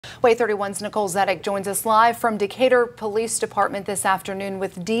WAAY 31's Nicole Zedek joins us live from Decatur Police Department this afternoon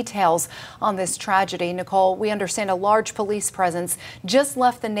with details on this tragedy. Nicole, we understand a large police presence just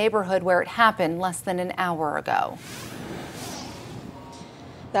left the neighborhood where it happened less than an hour ago.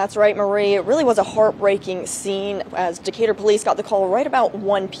 That's right, Marie. It really was a heartbreaking scene as Decatur police got the call right about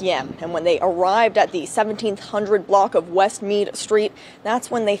 1 p.m. And when they arrived at the 1700 block of West Meade Street, that's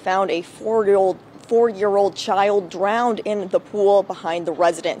when they found a four-year-old child drowned in the pool behind the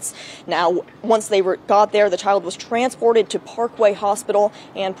residence. Now, once they got there, the child was transported to Parkway Hospital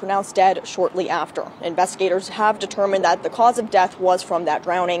and pronounced dead shortly after. Investigators have determined that the cause of death was from that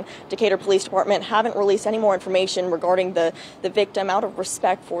drowning. Decatur Police Department haven't released any more information regarding the victim out of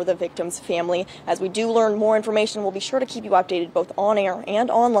respect for the victim's family. As we do learn more information, we'll be sure to keep you updated both on air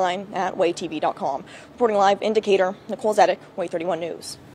and online at WAAYTV.com. Reporting live in Decatur, Nicole Zedek, WAAY 31 News.